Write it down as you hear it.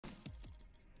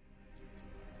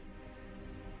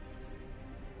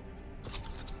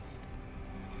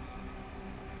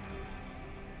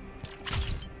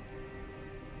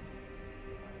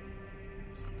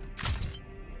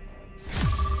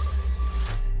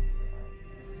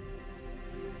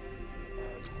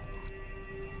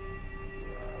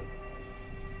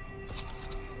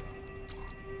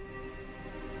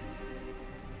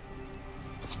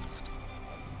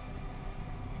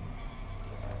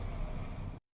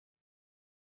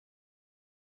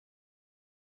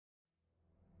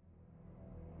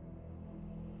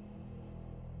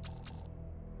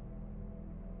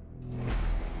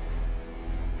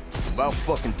About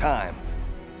fucking time.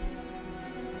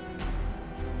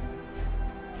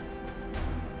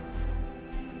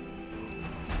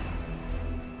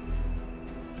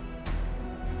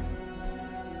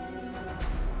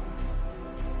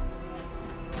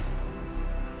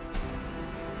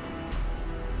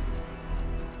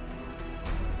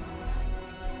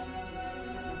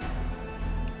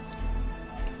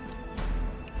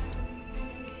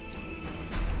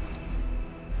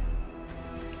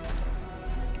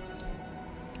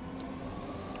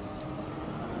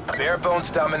 Bare bones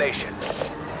domination.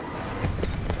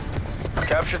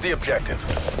 Capture the objective.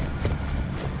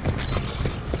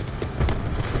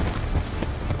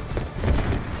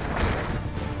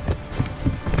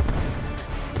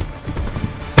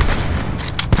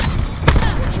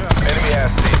 Enemy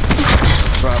has C.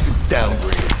 Profit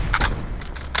downgrade.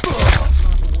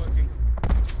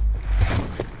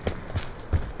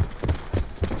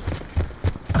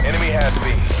 Enemy has B.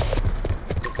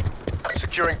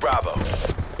 Securing Bravo.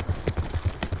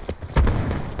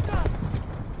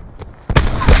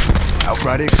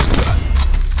 Outright extra.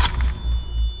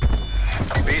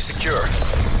 B secure.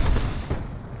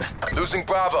 Losing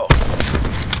Bravo.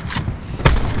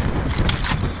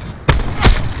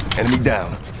 Enemy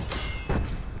down.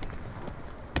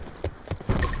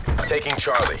 Taking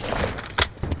Charlie.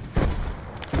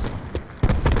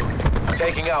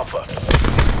 Taking Alpha.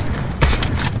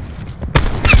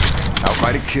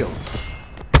 Outright a kill.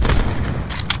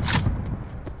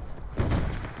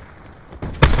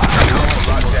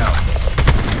 Locked down.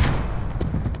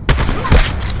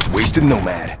 Wasted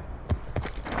Nomad.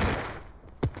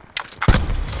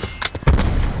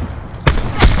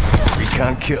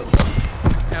 Recon kill.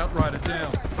 Outrider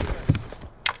down.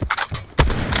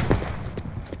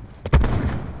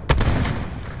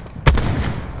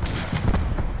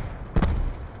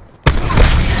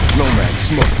 Nomad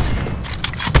smoked.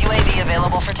 UAV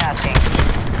available for tasking.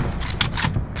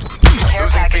 Care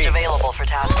Losing package B. available for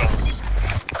tasking.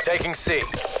 Taking C.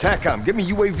 TACOM, get me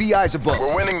UAV eyes above.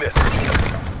 We're winning this.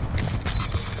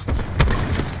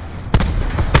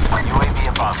 UAV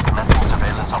above, commencing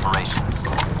surveillance operations.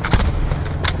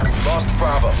 Lost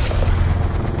Bravo.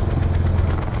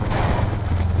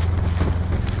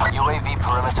 UAV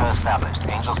perimeter established,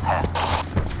 Angels 10.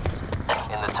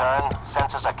 In the turn,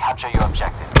 sensors are capture your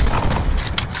objective.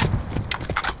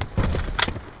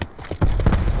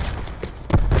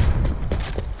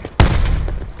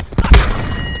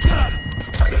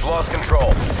 We've lost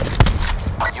control.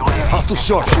 UAV Hostile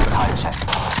sharpshooter. high check.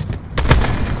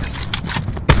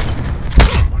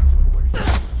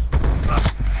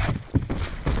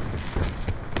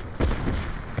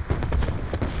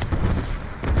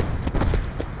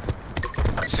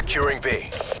 Securing B.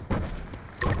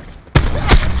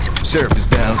 Sheriff is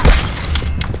down.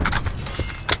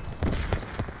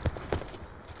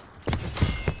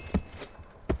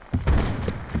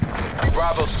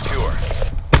 Bravo secure.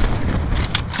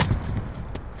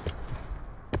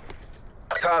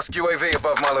 Task UAV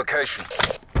above my location.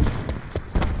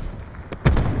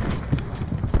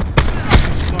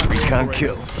 Recon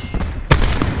kill.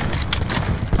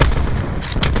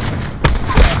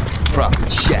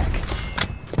 Profit shack.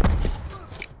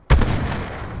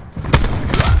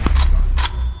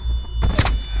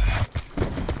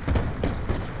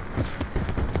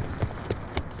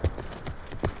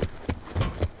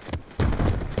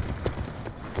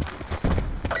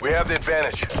 We have the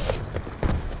advantage.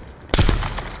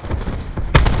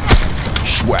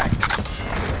 Schwacked.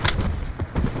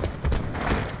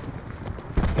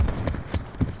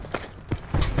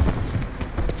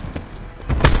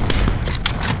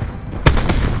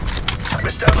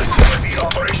 Establish UAV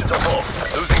operations above.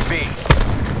 Losing B.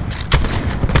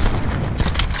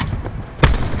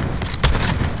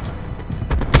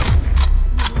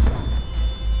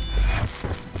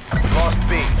 Lost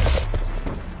B.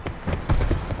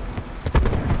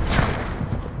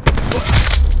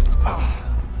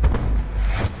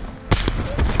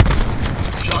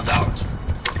 Shot out.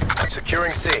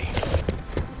 Securing C.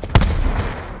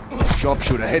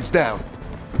 Sharpshooter heads down.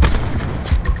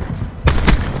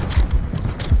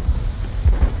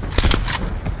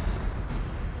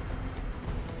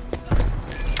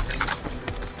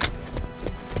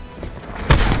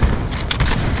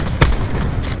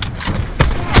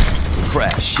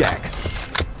 Crash shack.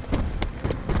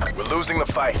 We're losing the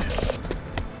fight.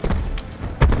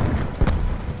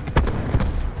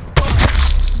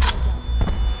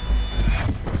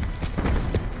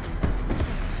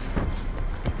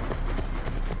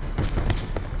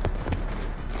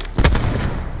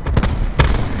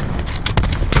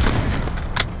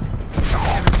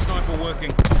 Enemy sniper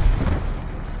working.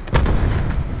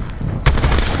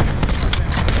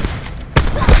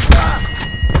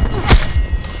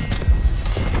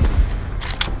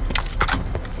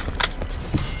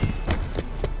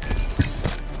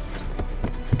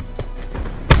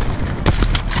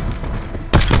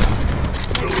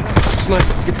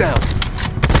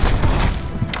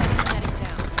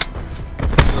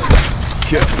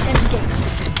 kill. Engage.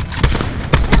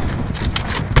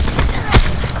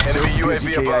 Enemy UAV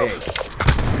above.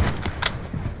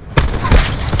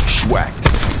 Schwacked.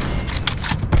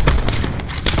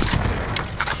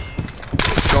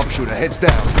 Sharpshooter, heads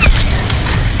down.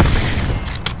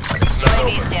 It's not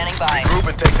UAV over. standing by. Regroup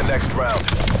and take the next round.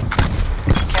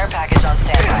 Care package on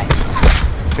standby.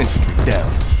 Infantry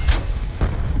down.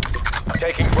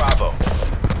 Taking Bravo.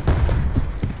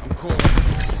 I'm cool.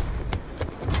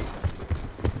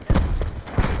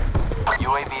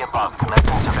 UAV above,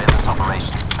 commencing surveillance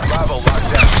operations. Bravo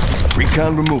locked down.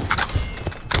 Recon removed.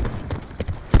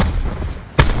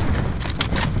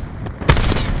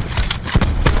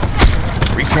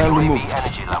 Recon UAV removed.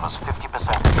 energy levels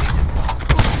 50% depleted.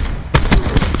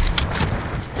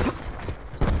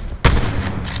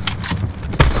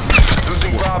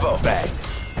 Losing Bravo. Bag.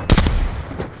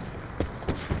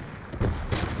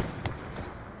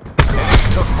 Enemy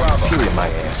took Bravo. Period my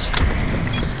ass.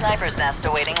 Sniper's nest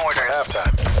awaiting orders.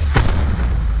 Halftime.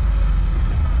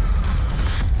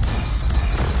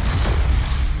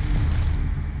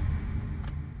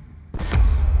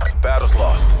 Battle's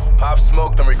lost. Pop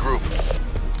smoke, then regroup.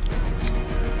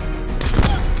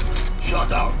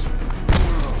 Shut out.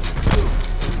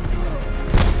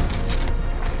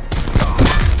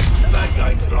 Bad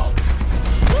guy dropped.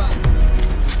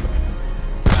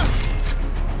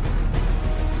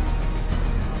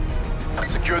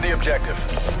 Secure the objective.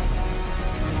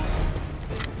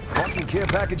 Marking care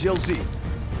package LZ.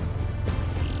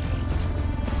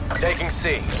 Taking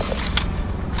C.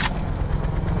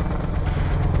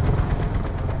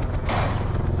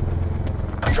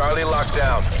 Charlie locked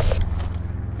down.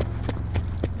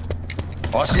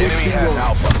 RCXD Enemy has rolling.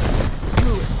 Alpha.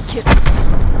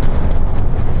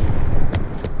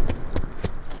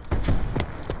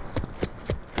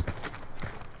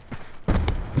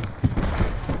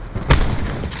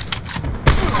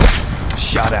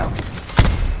 Shot out.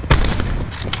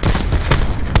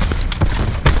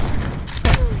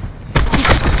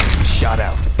 Shot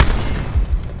out.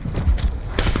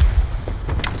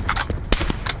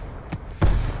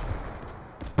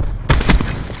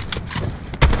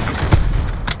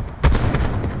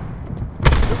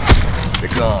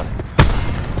 They're gone.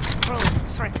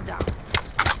 Strength down.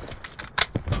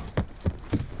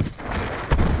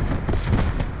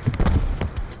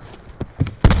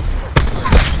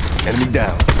 Enemy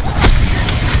down.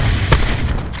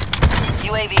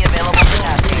 UAV available for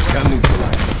tasking. Got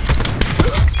neutralized.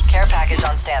 Care package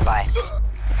on standby.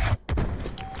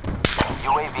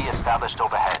 UAV established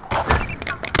overhead.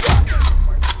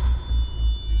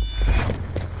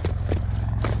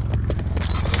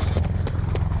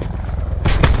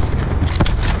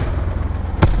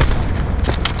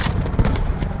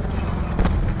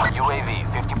 UAV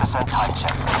 50% high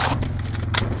check.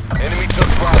 Enemy took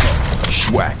Bravo.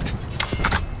 Schwacked.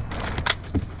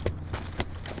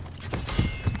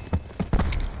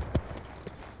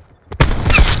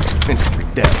 Infantry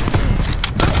down.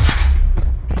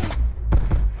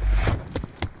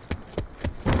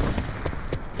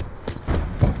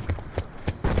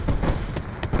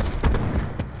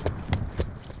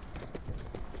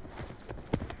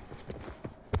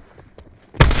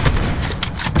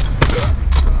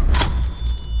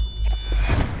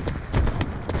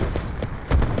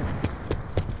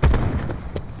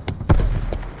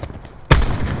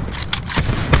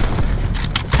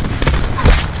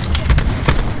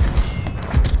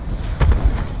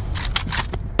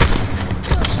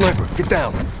 Sniper, get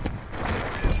down.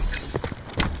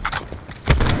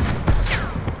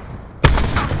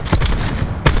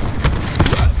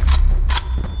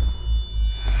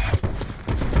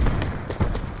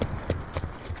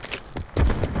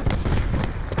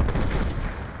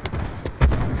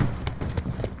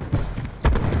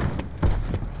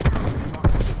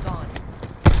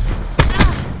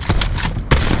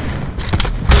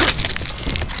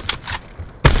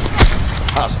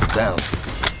 Hostile down.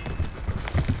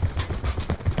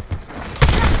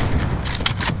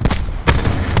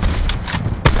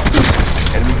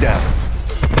 Enemy down.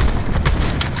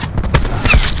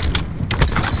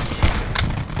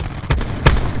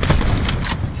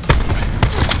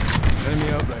 Enemy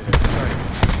out right there. Sorry.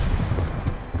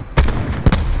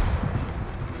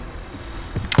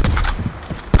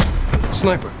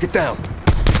 Sniper, get down.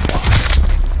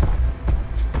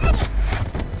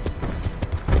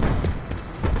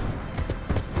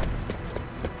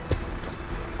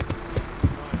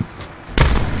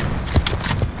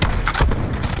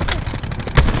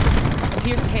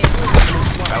 Here's Kate.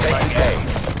 Taking A.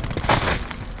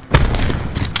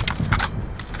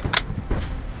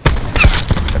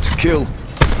 That's a kill.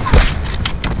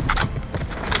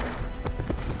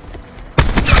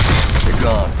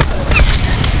 gone.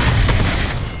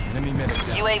 Enemy medic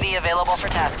down. UAV available for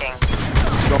tasking.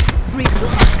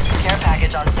 Regroup. Care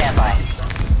package on standby.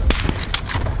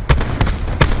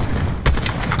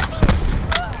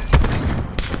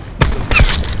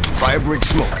 Firebreak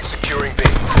smoke. Securing B.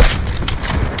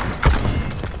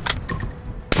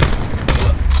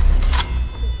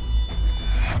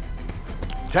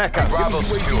 Tack out. Bravo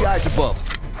Give me secure. UAV eyes above.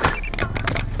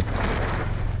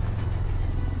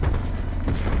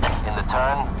 In the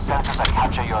turn, sensors are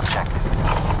capture your objective.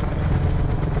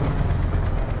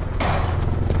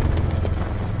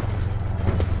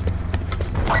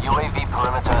 UAV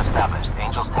perimeter established.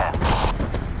 Angels 10.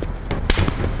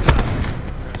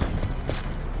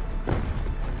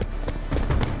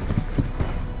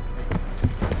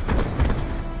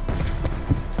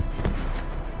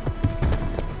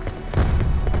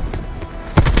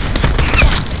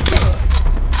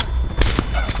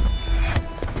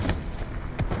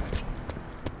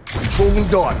 Controlling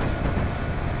dart.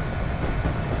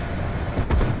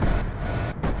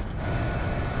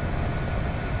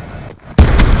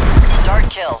 Dart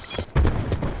kill.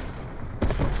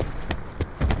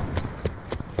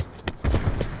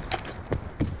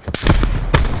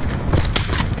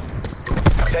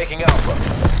 Taking Alpha.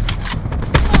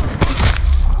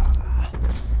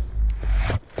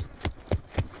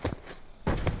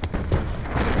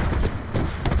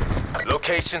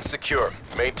 Location secure.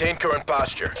 Maintain current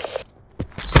posture.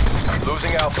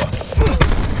 Losing Alpha.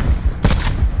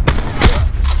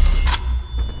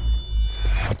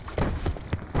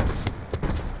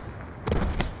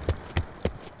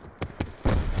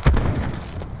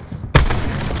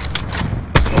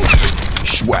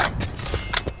 Schwacked.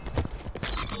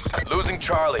 Losing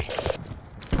Charlie.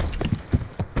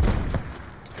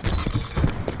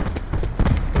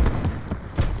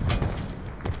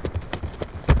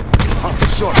 Hostile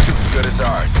short. This is good as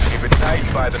ours. Keep it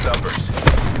tight by the numbers.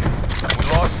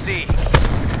 We lost C.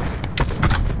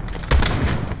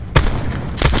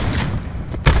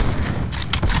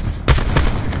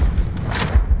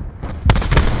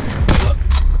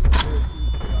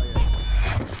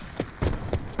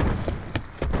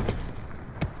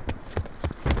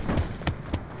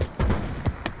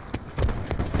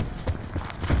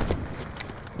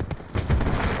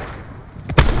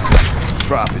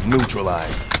 Prophet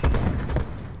neutralized.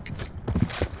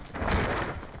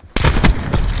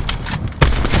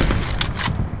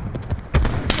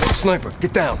 Sniper,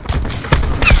 get down.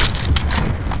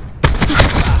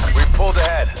 We pulled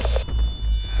ahead.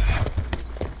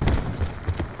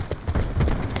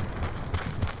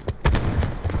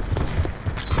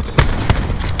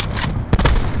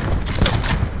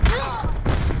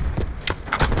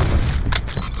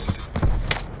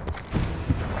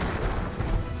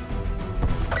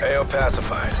 AO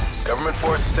pacified. Government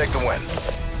forces take the win.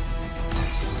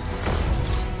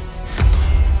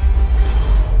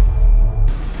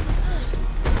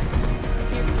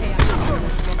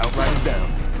 Outrider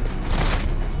down.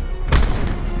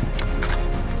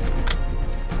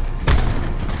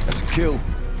 That's a kill.